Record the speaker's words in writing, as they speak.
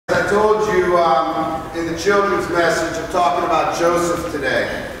I told you in the children's message, I'm talking about Joseph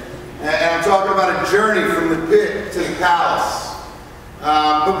today. And I'm talking about a journey from the pit to the palace.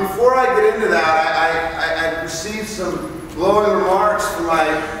 But before I get into that, I received some glowing remarks for my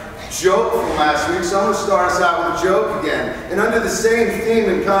joke from last week, so I'm going to start us out with a joke again. And under the same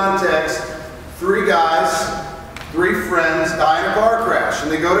theme and context, 3 guys, 3 friends die in a car crash, and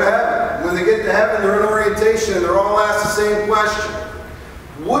they go to heaven. When they get to heaven, they're in orientation, and they're all asked the same question.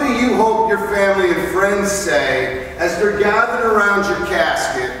 What do you hope your family and friends say as they're gathered around your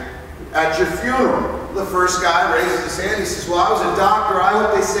casket at your funeral? The first guy raises his hand. He says, well, I was a doctor. I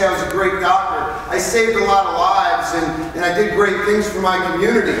hope they say I was a great doctor. I saved a lot of lives, and I did great things for my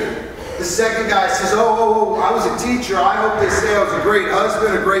community. The second guy says, oh, I was a teacher. I hope they say I was a great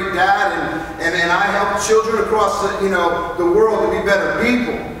husband, a great dad, and I helped children across the world to be better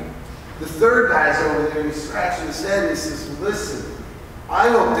people. The third guy's over there, and he's scratching his head, and he says, listen, I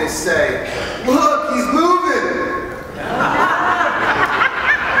hope they say, look, he's moving. All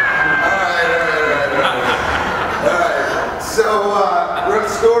right. So,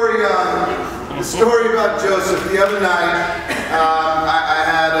 the story about Joseph. The other night, I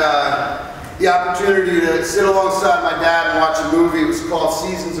had the opportunity to sit alongside my dad and watch a movie. It was called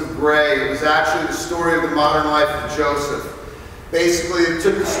Seasons of Grey. It was actually the story of the modern life of Joseph. Basically, they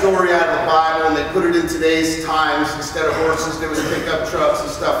took the story out of the Bible and they put it in today's times. Instead of horses, there was pickup trucks and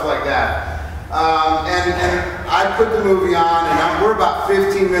stuff like that. And I put the movie on, and we're about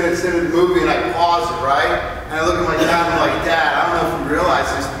 15 minutes into the movie, and I pause it, right? And I look at my dad, and I'm like, Dad, I don't know if you realize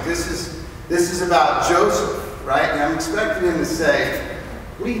this, but this is about Joseph, right? And I'm expecting him to say,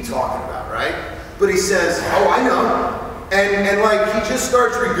 what are you talking about, right? But he says, oh, I know. And like, he just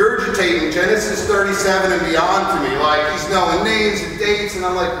starts regurgitating Genesis 37 and beyond to me. Like, he's knowing names and dates, and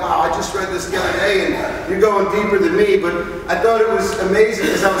I'm like, wow, I just read this the other day, and you're going deeper than me. But I thought it was amazing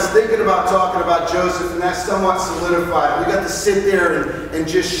because I was thinking about talking about Joseph, and that somewhat solidified. We got to sit there and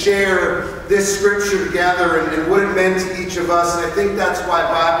just share this scripture together and what it meant to each of us. And I think that's why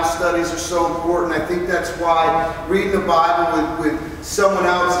Bible studies are so important. I think that's why reading the Bible with someone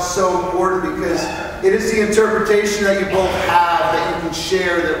else is so important, because it is the interpretation that you both have that you can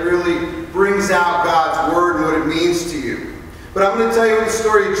share that really brings out God's Word and what it means to you. But I'm going to tell you what the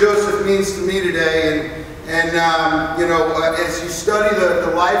story of Joseph means to me today. And as you study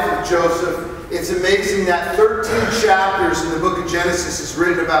the life of Joseph, it's amazing that 13 chapters in the book of Genesis is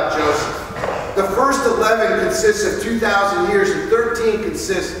written about Joseph. The first 11 consists of 2,000 years, and 13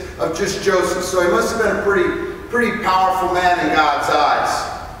 consists of just Joseph. So he must have been a pretty powerful man in God's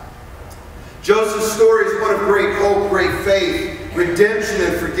eyes. Joseph's story is one of great hope, great faith, redemption,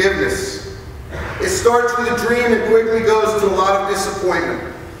 and forgiveness. It starts with a dream and quickly goes to a lot of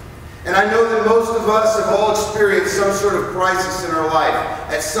disappointment. And I know that most of us have all experienced some sort of crisis in our life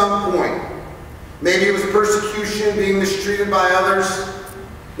at some point. Maybe it was persecution, being mistreated by others.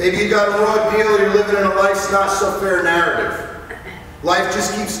 Maybe you got a raw deal, or you're living in a life's not so fair narrative. Life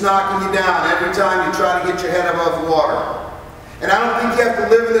just keeps knocking you down every time you try to get your head above water. And I don't think you have to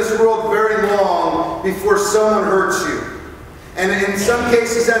live in this world very long before someone hurts you. And in some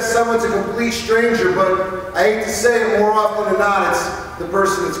cases, that someone's a complete stranger, but I hate to say it, more often than not, it's the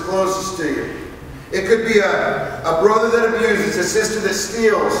person that's closest to you. It could be a brother that abuses, a sister that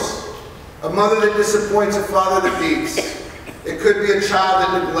steals, a mother that disappoints, a father that beats. It could be a child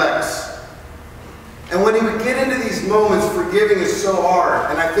that neglects. And when we get into these moments, forgiving is so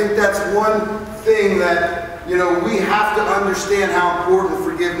hard. And I think that's one thing that, we have to understand how important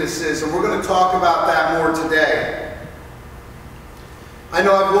forgiveness is. And we're going to talk about that more today. I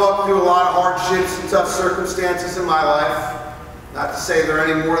know I've walked through a lot of hardships and tough circumstances in my life. Not to say they're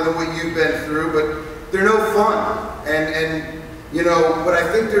any more than what you've been through, but they're no fun. But I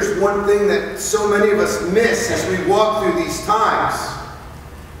think there's one thing that so many of us miss as we walk through these times.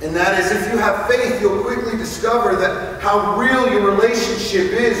 And that is, if you have faith, you'll quickly discover that how real your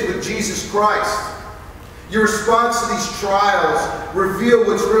relationship is with Jesus Christ. Your response to these trials reveal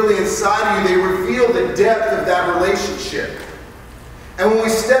what's really inside of you. They reveal the depth of that relationship. And when we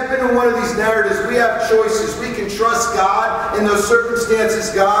step into one of these narratives, we have choices. We can trust God in those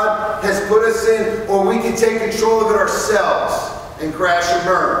circumstances God has put us in, or we can take control of it ourselves and crash and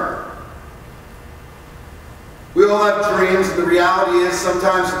burn. We all have dreams, and the reality is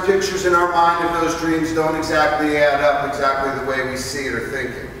sometimes the pictures in our mind of those dreams don't exactly add up exactly the way we see it or think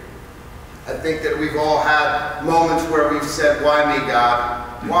it. I think that we've all had moments where we've said, why me,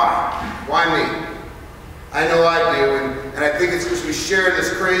 God? Why? Why me? I know I do, and I think it's because we share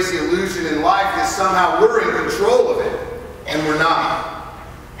this crazy illusion in life that somehow we're in control of it, and we're not.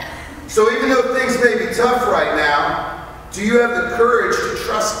 So even though things may be tough right now, Do you have the courage to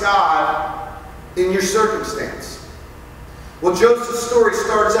trust God in your circumstance? Well, Joseph's story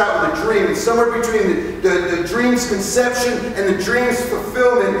starts out with a dream, and somewhere between the dream's conception and the dream's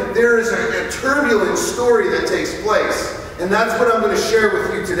fulfillment, there is a turbulent story that takes place. And that's what I'm going to share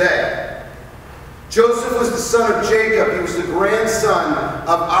with you today. Joseph was the son of Jacob. He was the grandson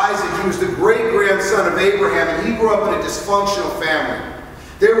of Isaac. He was the great-grandson of Abraham, and he grew up in a dysfunctional family.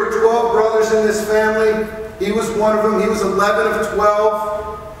 There were 12 brothers in this family. He was one of them. He was 11 of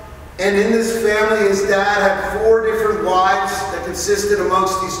 12. And in this family, his dad had 4 different wives that consisted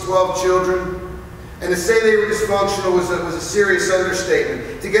amongst these 12 children. And to say they were dysfunctional was a serious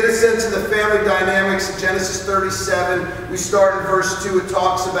understatement. To get a sense of the family dynamics, in Genesis 37, we start in verse 2. It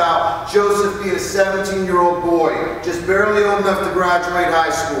talks about Joseph being a 17-year-old boy, just barely old enough to graduate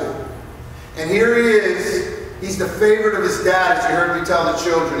high school. And here he is. He's the favorite of his dad, as you heard me tell the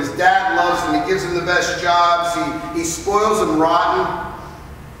children. His dad loves him. He gives him the best jobs. He spoils him rotten.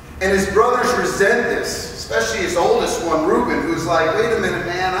 And his brothers resent this, especially his oldest one, Reuben, who's like, wait a minute,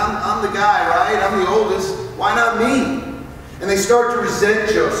 man, I'm the guy, right? I'm the oldest. Why not me? And they start to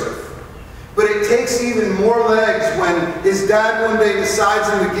resent Joseph. But it takes even more legs when his dad one day decides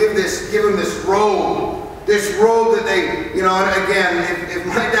to give him this robe. This robe that they, and again, if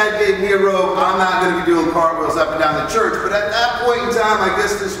my dad gave me a robe, I'm not going to be doing cartwheels up and down the church. But at that point in time, I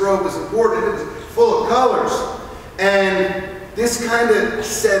guess this robe was important. It was full of colors. And this kind of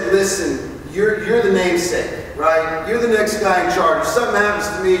said, listen, you're the namesake, right? You're the next guy in charge. If something happens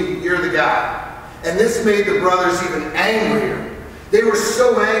to me, you're the guy. And this made the brothers even angrier. They were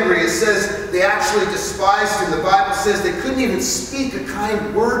so angry, it says they actually despised him. The Bible says they couldn't even speak a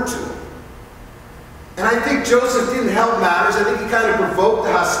kind word to him. And I think Joseph didn't help matters. I think he kind of provoked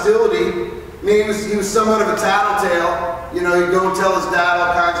the hostility. I mean, he was somewhat of a tattletale. He'd go and tell his dad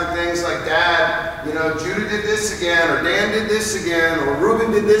all kinds of things like, Dad, Judah did this again, or Dan did this again, or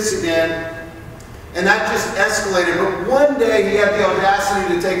Reuben did this again. And that just escalated. But one day he had the audacity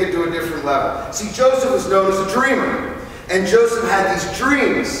to take it to a different level. See, Joseph was known as a dreamer. And Joseph had these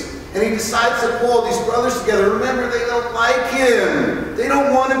dreams. And he decides to pull these brothers together. Remember, they don't like him. They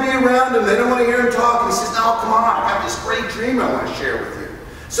don't want to be around him. They don't want to hear him talk. And he says, no, come on, I have this great dream I want to share with you.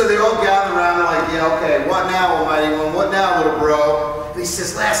 So they all gather around and are like, yeah, okay, what now, Almighty One? What now, little bro? And he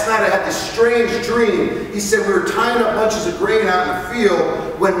says, last night I had this strange dream. He said, we were tying up bunches of grain out in the field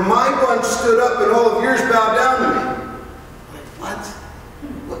when my bunch stood up and all of yours bowed down to me. I'm like,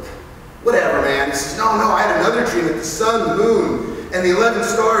 what? Whatever, man. He says, no, I had another dream that the sun, the moon, and the 11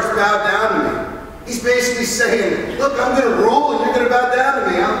 stars bowed down to me. He's basically saying, look, I'm going to rule and you're going to bow down to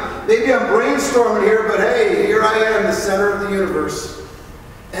me. Maybe I'm brainstorming here, but hey, here I am, the center of the universe.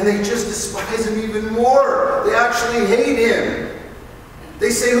 And they just despise him even more. They actually hate him. They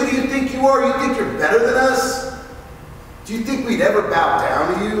say, who do you think you are? You think you're better than us? Do you think we'd ever bow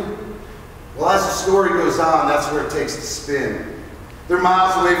down to you? Well, as the story goes on, that's where it takes the spin. They're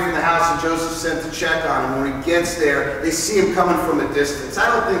miles away from the house, and Joseph sent to check on him. When he gets there, they see him coming from a distance. I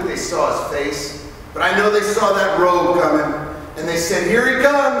don't think they saw his face, but I know they saw that robe coming. And they said, here he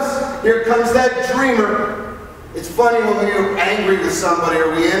comes. Here comes that dreamer. It's funny when we're angry with somebody,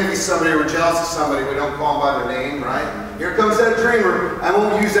 or we envy somebody, or we're jealous of somebody, we don't call them by their name, right? Here comes that dreamer. I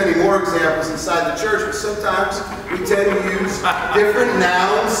won't use any more examples inside the church, but sometimes we tend to use different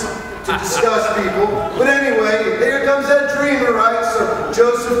nouns to discuss people. But anyway, here comes that dreamer, right? So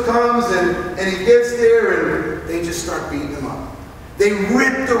Joseph comes and he gets there and they just start beating him up. They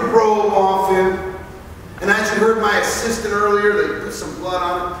rip the robe off him. And as you heard my assistant earlier, they put some blood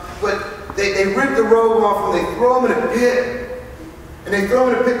on him. But they rip the robe off and they throw him in a pit. And they throw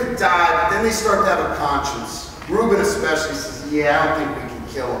him in a pit to die, but then they start to have a conscience. Reuben especially says, yeah, I don't think we can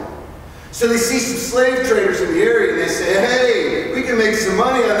kill him. So they see some slave traders in the area and they say, hey, we can make some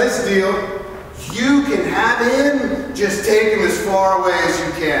money on this deal. You can have him, just take him as far away as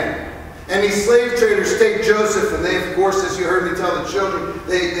you can. And these slave traders take Joseph, and they, of course, as you heard me tell the children,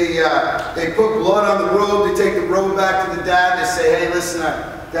 they put blood on the robe, they take the robe back to the dad, they say, hey, listen,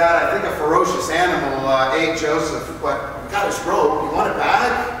 Dad, I think a ferocious animal ate Joseph, but we got his robe, you want it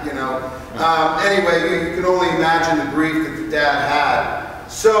back? Anyway, you can only imagine the grief that the dad had.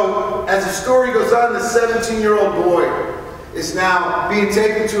 So, as the story goes on, the 17-year-old boy is now being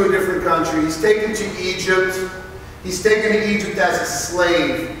taken to a different country. He's taken to Egypt. He's taken to Egypt as a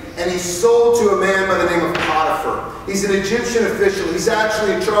slave. And he's sold to a man by the name of Potiphar. He's an Egyptian official. He's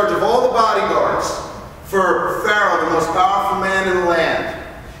actually in charge of all the bodyguards for Pharaoh, the most powerful man in the land.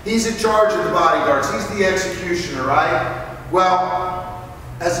 He's in charge of the bodyguards. He's the executioner, right? Well,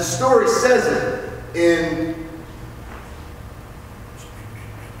 as the story says it, in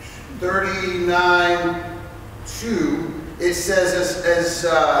 39:2, it says,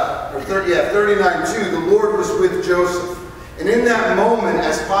 39:2, the Lord was with Joseph. And in that moment,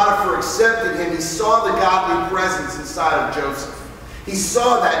 as Potiphar accepted him, he saw the godly presence inside of Joseph. He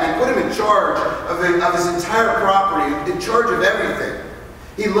saw that, and he put him in charge of his entire property, in charge of everything.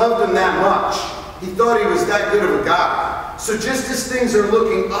 He loved him that much. He thought he was that good of a guy. So just as things are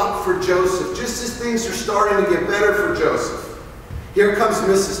looking up for Joseph, just as things are starting to get better for Joseph, here comes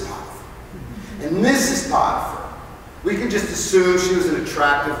Mrs. Potiphar. And Mrs. Potiphar, we can just assume she was an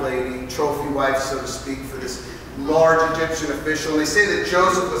attractive lady, trophy wife, so to speak, for this large Egyptian official. And they say that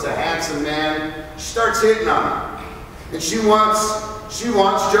Joseph was a handsome man. She starts hitting on him. And she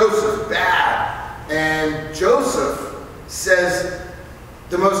wants Joseph bad. And Joseph says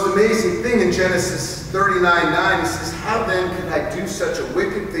the most amazing thing in Genesis 39:9. He says, how then could I do such a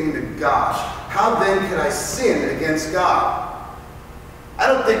wicked thing to God? How then could I sin against God? I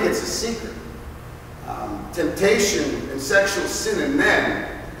don't think it's a secret. Temptation and sexual sin in men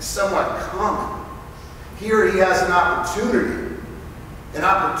is somewhat common. Here he has an opportunity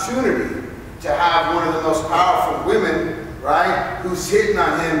to have one of the most powerful women, right, who's hitting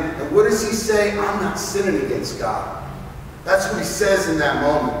on him. And what does he say? I'm not sinning against God. That's what he says in that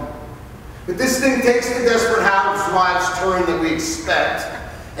moment. But this thing takes the desperate housewife's turn that we expect,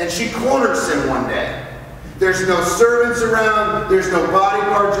 and she corners him one day. There's no servants around, there's no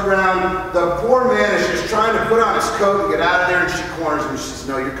bodyguards around. The poor man is just trying to put on his coat and get out of there, and she corners him. She says,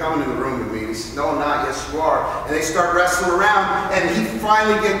 no, you're coming in the room with me. And he says, no, I'm not. Yes, you are. And they start wrestling around, and he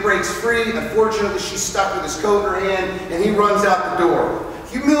finally breaks free. Unfortunately, she's stuck with his coat in her hand, and he runs out the door.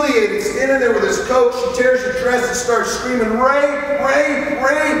 Humiliated, standing there with his coat, she tears her dress and starts screaming, rape, rape,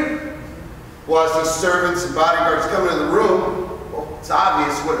 rape. Well, as these servants and bodyguards come into the room, well, it's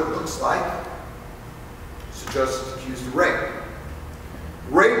obvious what it looks like. So Joseph's accused of rape.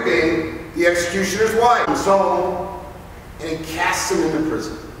 Raping the executioner's wife. He comes home and he casts him into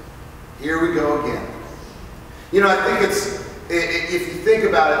prison. Here we go again. You know, I think if you think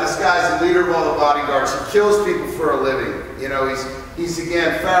about it, this guy's the leader of all the bodyguards. He kills people for a living. You know, he's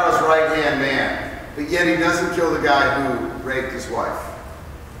again Pharaoh's right-hand man. But yet he doesn't kill the guy who raped his wife.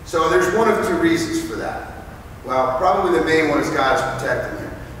 So there's one of two reasons for that. Well, probably the main one is God is protecting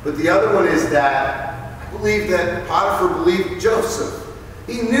him. But the other one is that I believe that Potiphar believed Joseph.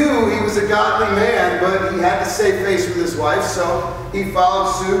 He knew he was a godly man, but he had to save face with his wife, so he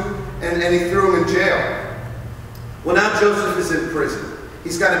followed suit and he threw him in jail. Well, now Joseph is in prison.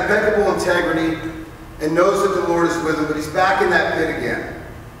 He's got impeccable integrity and knows that the Lord is with him, but he's back in that pit again.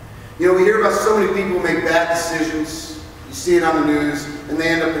 You know, we hear about so many people make bad decisions. You see it on the news, and they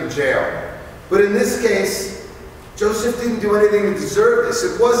end up in jail. But in this case, Joseph didn't do anything to deserve this.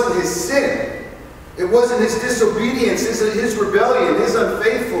 It wasn't his sin. It wasn't his disobedience, his rebellion, his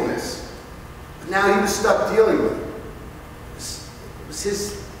unfaithfulness. But now he was stuck dealing with it. It was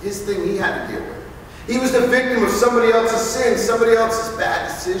his thing he had to deal with. He was the victim of somebody else's sin, somebody else's bad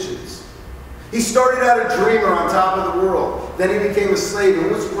decisions. He started out a dreamer on top of the world. Then he became a slave.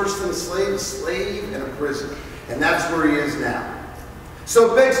 And what's worse than a slave? A slave and a prisoner. And that's where he is now.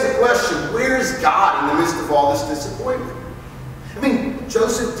 So it begs the question, where is God in the midst of all this disappointment? I mean,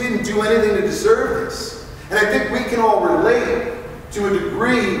 Joseph didn't do anything to deserve this. And I think we can all relate to a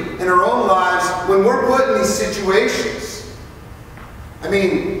degree in our own lives when we're put in these situations. I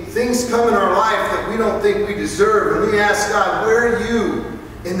mean, things come in our life that we don't think we deserve. And we ask God, where are you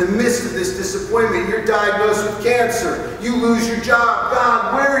in the midst of this disappointment? You're diagnosed with cancer. You lose your job.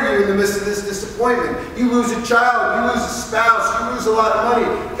 God, where are you in the midst of this disappointment? You lose a child. You lose a spouse. You lose a lot of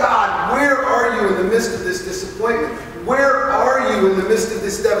money. God, where are you in the midst of this disappointment? Where are you in the midst of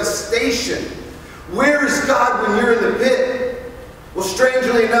this devastation? Where is God when you're in the pit? Well,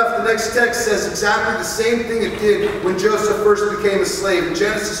 strangely enough, the next text says exactly the same thing it did when Joseph first became a slave. In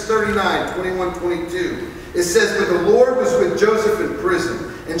Genesis 39:21-22, it says, but the Lord was with Joseph in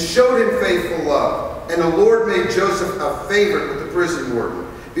prison and showed him faithful love. And the Lord made Joseph a favorite with the prison warden.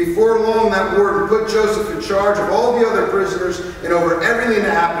 Before long, that warden put Joseph in charge of all the other prisoners and over everything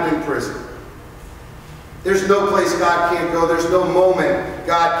that happened in prison. There's no place God can't go. There's no moment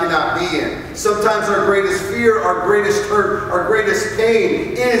God cannot be in. Sometimes our greatest fear, our greatest hurt, our greatest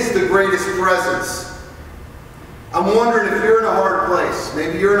pain is the greatest presence. I'm wondering if you're in a hard place.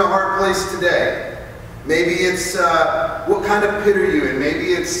 Maybe you're in a hard place today. Maybe it's, what kind of pit are you in?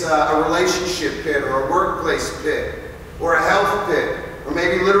 Maybe it's a relationship pit or a workplace pit or a health pit or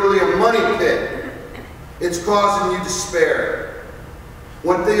maybe literally a money pit. It's causing you despair.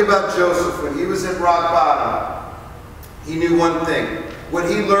 One thing about Joseph, when he was at rock bottom, he knew one thing. What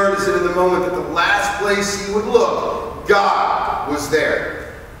he learned is that in the moment that the last place he would look, God was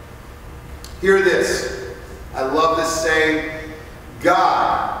there. Hear this. I love this saying.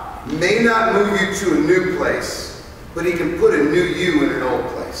 God may not move you to a new place, but he can put a new you in an old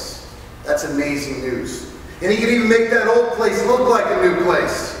place. That's amazing news. And he can even make that old place look like a new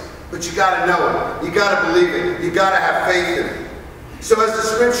place. But you got to know it. You got to believe it. You got to have faith in it. So as the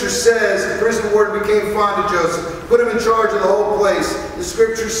scripture says, the prison warden became fond of Joseph, put him in charge of the whole place. The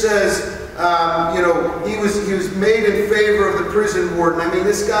scripture says, he was made in favor of the prison warden. I mean,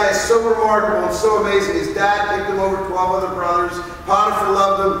 this guy is so remarkable and so amazing. His dad picked him over 12 other brothers. Potiphar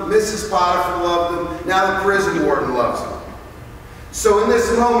loved him. Mrs. Potiphar loved him. Now the prison warden loves him. So in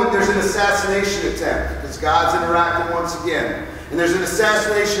this moment, there's an assassination attempt, because God's interacting once again. And there's an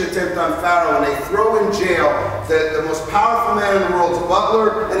assassination attempt on Pharaoh, and they throw in jail the most powerful man in the world's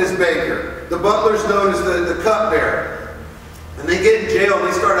butler and his baker. The butler's known as the cupbearer. And they get in jail and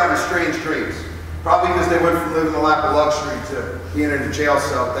they start having strange dreams. Probably because they went from living a life of luxury to being in a jail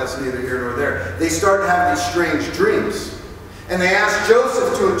cell, but that's neither here nor there. They start having these strange dreams. And they ask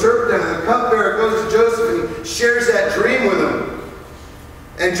Joseph to interpret them, and the cupbearer goes to Joseph and shares that dream with him.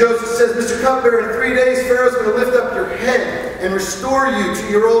 And Joseph says, Mr. Cupbearer, in 3 days Pharaoh's going to lift up your head and restore you to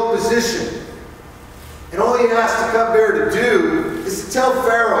your old position. And all he asks the cupbearer to do is to tell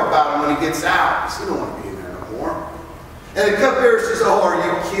Pharaoh about him when he gets out, because he don't want to be in there no more. And the cupbearer says, oh, are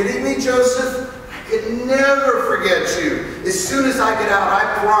you kidding me, Joseph? I could never forget you. As soon as I get out,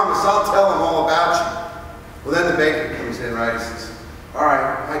 I promise I'll tell him all about you. Well, then the baker comes in, right? He says, all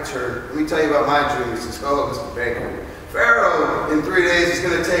right, my turn. Let me tell you about my dream. He says, oh, Mr. Baker, Pharaoh in 3 days is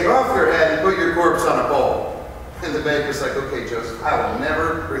going to take off your head and put your corpse on a pole. And the baker's like, okay, Joseph, I will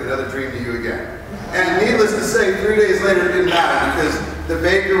never bring another dream to you again. And needless to say, 3 days later it didn't matter, because the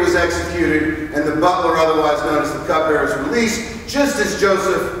baker was executed and the butler, otherwise known as the cupbearer, was released, just as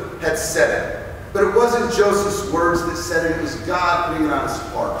Joseph had said it. But it wasn't Joseph's words that said it, it was God putting it on his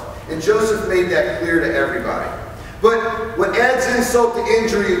heart. And Joseph made that clear to everybody. But what adds insult to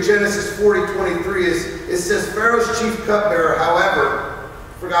injury in Genesis 40:23 is, it says, Pharaoh's chief cupbearer, however,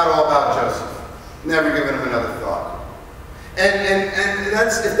 forgot all about Joseph. Never given him another thought. And if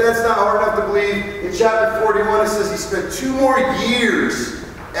that's not hard enough to believe, in chapter 41 it says he spent 2 more years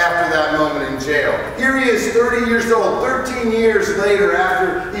after that moment in jail. Here he is, 30 years old, 13 years later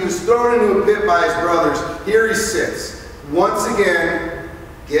after he was thrown into a pit by his brothers. Here he sits, once again,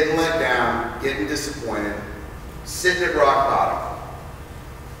 getting let down, getting disappointed, sitting at rock bottom.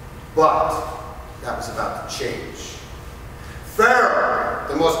 But that was about to change. Pharaoh,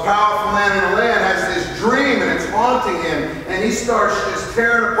 the most powerful man in the land, has this dream and it's haunting him, and he starts just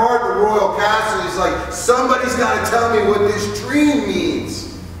tearing apart the royal castle. He's like, somebody's got to tell me what this dream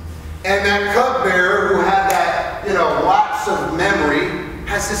means. And that cupbearer, who had that, lapse of memory,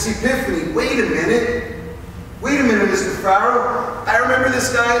 has this epiphany. Wait a minute, Mr. Pharaoh. I remember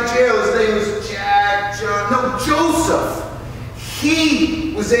this guy in jail. His name was Joseph.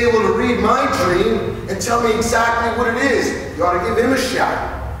 He was able to read my dream and tell me exactly what it is. You ought to give him a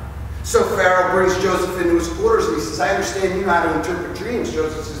shout. So Pharaoh brings Joseph into his quarters and he says, I understand you know how to interpret dreams.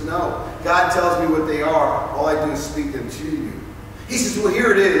 Joseph says, no. God tells me what they are. All I do is speak them to you. He says, well,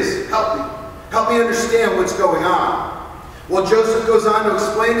 here it is. Help me. Help me understand what's going on. Well, Joseph goes on to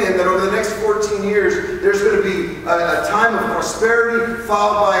explain to him that over the next 14 years, there's going to be a time of prosperity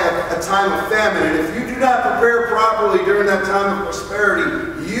followed by a time of famine. And if you do not prepare properly during that time of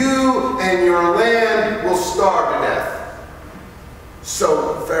prosperity, you and your land will starve to death.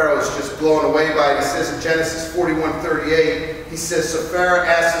 So Pharaoh's just blown away by it. He says in Genesis 41:38, he says, so Pharaoh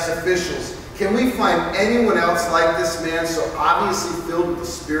asked his officials, can we find anyone else like this man, so obviously filled with the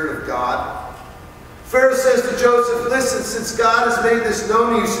Spirit of God? Pharaoh says to Joseph, listen, since God has made this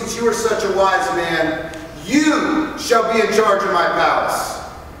known to you, since you are such a wise man, you shall be in charge of my palace.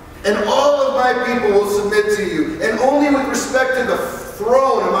 And all of my people will submit to you. And only with respect to the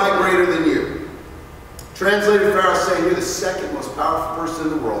throne am I greater than you. Translated, Pharaoh saying, you're the second most powerful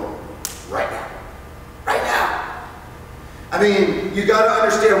person in the world right now. Right now. I mean, you got to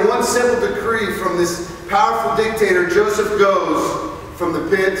understand one simple decree from this powerful dictator. Joseph goes from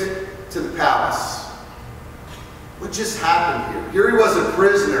the pit to the palace. What just happened here? Here he was a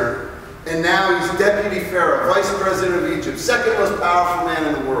prisoner, and now he's deputy pharaoh, vice president of Egypt, second most powerful man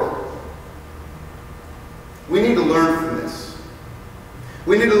in the world. We need to learn from this.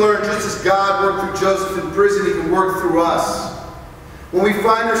 We need to learn, just as God worked through Joseph in prison, he can work through us. When we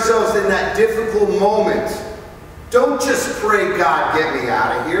find ourselves in that difficult moment, don't just pray, God, get me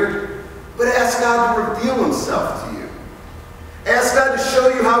out of here, but ask God to reveal himself to you. Ask God to show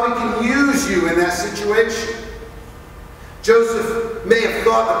you how he can use you in that situation. Joseph may have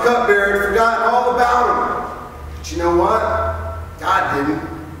thought the cupbearer had forgotten all about him. But you know what? God didn't.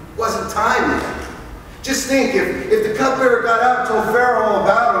 It wasn't time yet. Just think, if the cupbearer got out and told Pharaoh all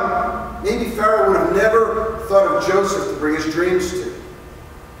about him, maybe Pharaoh would have never thought of Joseph to bring his dreams to.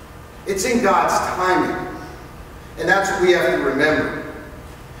 It's in God's timing. And that's what we have to remember.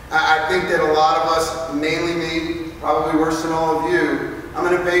 I think that a lot of us, mainly me, probably worse than all of you, I'm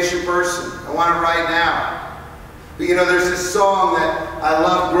an impatient person. I want it right now. But you know, there's this song that I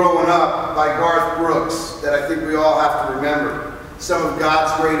loved growing up by Garth Brooks that I think we all have to remember. Some of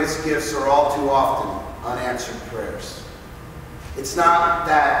God's greatest gifts are all too often unanswered prayers. It's not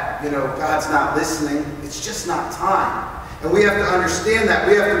that, you know, God's not listening. It's just not time. And we have to understand that.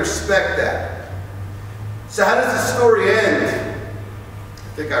 We have to respect that. So how does the story end?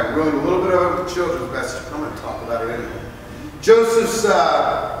 I think I ruined a little bit of it with the children's message, but I'm going to talk about it anyway. Joseph's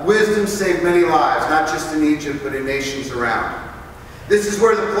wisdom saved many lives, not just in Egypt, but in nations around. This is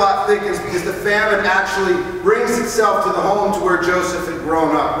where the plot thickens, because the famine actually brings itself to the home to where Joseph had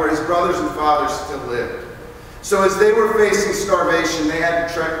grown up, where his brothers and fathers still lived. So as they were facing starvation, they had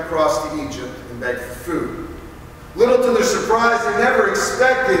to trek across to Egypt and beg for food. Little to their surprise, they never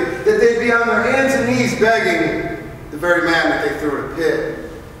expected that they'd be on their hands and knees begging the very man that they threw in a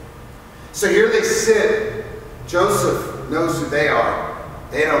pit. So here they sit. Joseph knows who they are.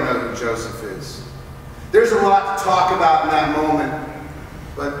 They don't know who Joseph is. There's a lot to talk about in that moment,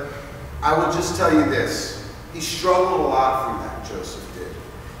 but I will just tell you this. He struggled a lot through that, Joseph did.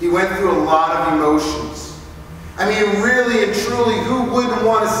 He went through a lot of emotions. I mean, really and truly, who wouldn't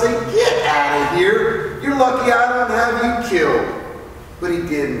want to say, get out of here? You're lucky I don't have you killed. But he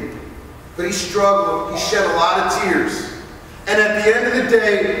didn't. But he struggled. He shed a lot of tears. And at the end of the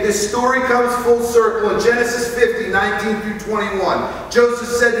day, this story comes full circle in Genesis 50, 19 through 21. Joseph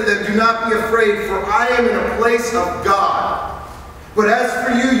said to them, do not be afraid, for I am in a place of God. But as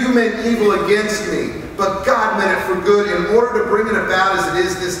for you, you meant evil against me. But God meant it for good in order to bring it about as it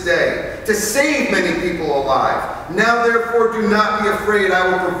is this day, to save many people alive. Now therefore do not be afraid,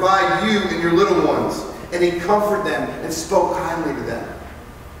 I will provide you and your little ones. And he comforted them and spoke kindly to them.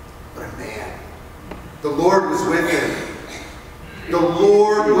 But man, the Lord was with him. The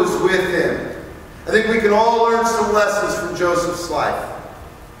Lord was with him. I think we can all learn some lessons from Joseph's life.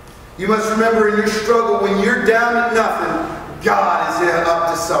 You must remember in your struggle, when you're down to nothing, God is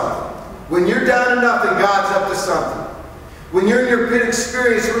up to something. When you're down to nothing, God's up to something. When you're in your pit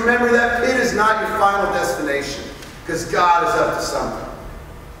experience, remember that pit is not your final destination, because God is up to something.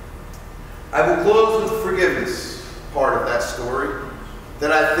 I will close with the forgiveness part of that story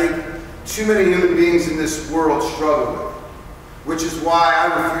that I think too many human beings in this world struggle with, which is why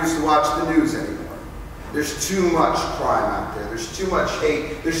I refuse to watch the news anymore. There's too much crime out there. There's too much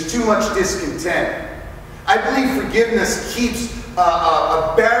hate. There's too much discontent. I believe forgiveness keeps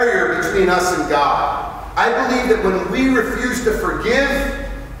a barrier between us and God. I believe that when we refuse to forgive,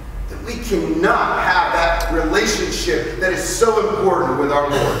 that we cannot have that relationship that is so important with our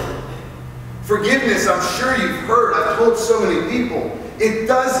Lord. Forgiveness, I'm sure you've heard, I've told so many people, it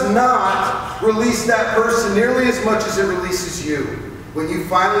does not release that person nearly as much as it releases you when you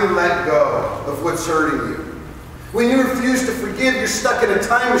finally let go of what's hurting you. When you refuse to forgive, you're stuck in a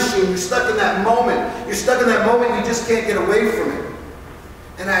time machine. You're stuck in that moment. You're stuck in that moment, you just can't get away from it.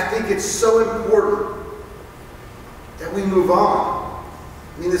 And I think it's so important that we move on.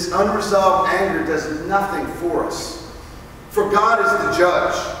 I mean, this unresolved anger does nothing for us. For God is the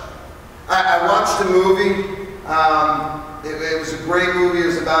judge. I watched a movie. It was a great movie. It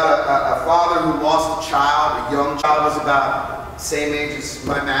was about a father who lost a child. A young child, was about the same age as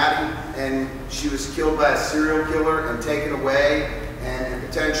my Maddie, and she was killed by a serial killer and taken away and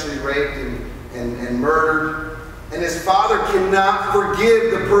potentially raped and murdered. And his father cannot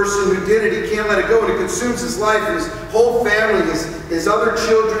forgive the person who did it. He can't let it go, and it consumes his life and his whole family, his other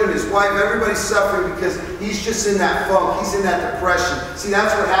children, his wife. Everybody's suffering because he's just in that funk. He's in that depression. See,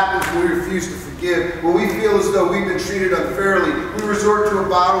 that's what happens when we refuse to forgive. When we feel as though we've been treated unfairly, we resort to a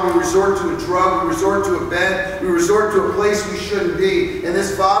bottle, we resort to a drug, we resort to a bed, we resort to a place we shouldn't be. And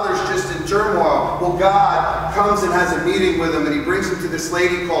this father's just in turmoil. Well, God comes and has a meeting with him, and he brings him to this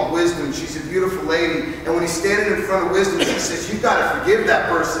lady called Wisdom. She's a beautiful lady. And when he's standing in front of Wisdom, he says, you've got to forgive that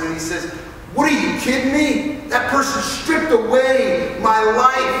person. And he says, what are you kidding me? That person stripped away my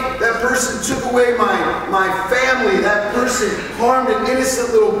life. That person took away my family. That person harmed an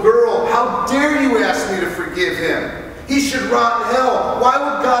innocent little girl. How dare you ask me to forgive him? He should rot in hell. Why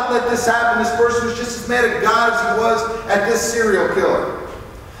would God let this happen? This person was just as mad at God as he was at this serial killer.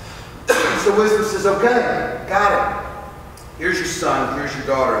 So Wisdom says, okay, got it. Here's your son, here's your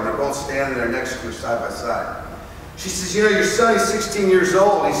daughter. And they're both standing there next to her side by side. She says, you know, your son, he's 16 years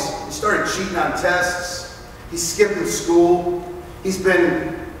old. He started cheating on tests. He's skipping school. He's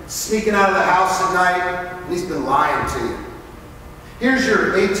been sneaking out of the house at night, and he's been lying to you. Here's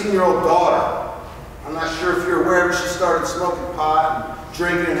your 18-year-old daughter. I'm not sure if you're aware, but she started smoking pot and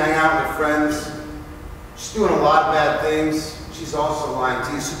drinking and hanging out with friends. She's doing a lot of bad things. She's also lying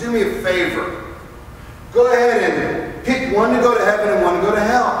to you. So do me a favor. Go ahead and pick one to go to heaven and one to go to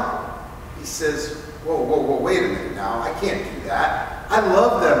hell. He says, whoa, wait a minute now. I can't do that. I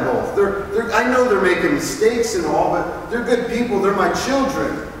love them both. I know they're making mistakes and all, but they're good people. They're my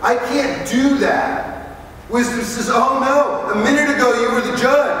children. I can't do that. Wisdom says, oh no, a minute ago you were the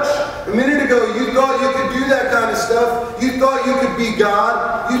judge. A minute ago you thought you could do that kind of stuff. You thought you could be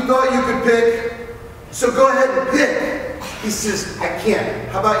God. You thought you could pick. So go ahead and pick. He says, I can't.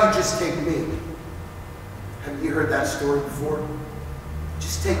 How about you just take me? Have you heard that story before?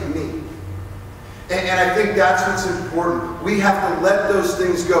 Just take me. And I think that's what's important. We have to let those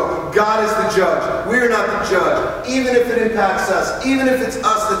things go. God is the judge. We are not the judge. Even if it impacts us, even if it's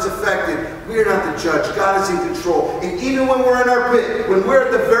us that's affected, we are not the judge. God is in control. And even when we're in our pit, when we're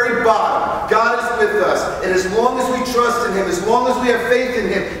at the very bottom, God is with us. And as long as we trust in Him, as long as we have faith in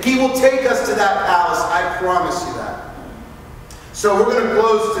Him, He will take us to that palace. I promise you that. So we're going to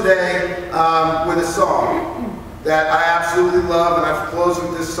close today with a song that I absolutely love, and I've closed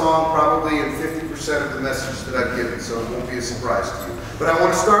with this song probably in 50% of the message that I've given, so it won't be a surprise to you. But I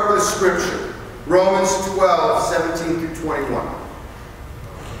want to start with a scripture, Romans 12, 17 through 21.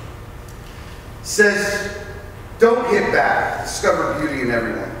 It says, don't hit back, discover beauty in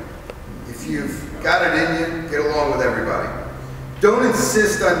everyone. If you've got it in you, get along with everybody. Don't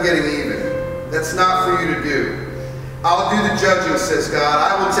insist on getting even. That's not for you to do. I'll do the judging, says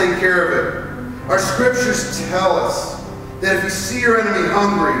God. I will take care of it. Our scriptures tell us that if you see your enemy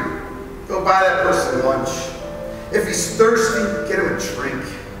hungry, go buy that person lunch. If he's thirsty, get him a drink.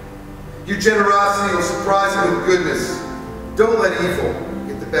 Your generosity will surprise him with goodness. Don't let evil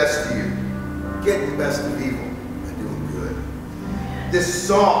get the best of you. Get the best of evil by doing good. This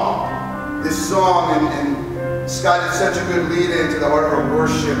song, and Scott did such a good lead-in to the heart of our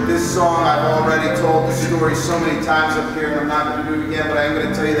worship. This song, I've already told the story so many times up here, and I'm not going to do it again, but I am going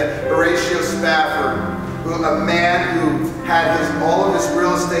to tell you that Horatio Spafford, a man who had all of his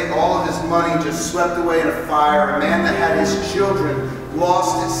real estate, all of his money just swept away in a fire, a man that had his children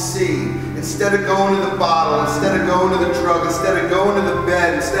lost at sea, instead of going to the bottle, instead of going to the drug, instead of going to the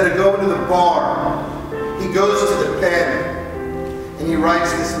bed, instead of going to the bar, he goes to the pen, and he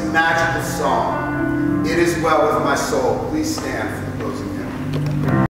writes this magical song. It is well with my soul. Please stand for me.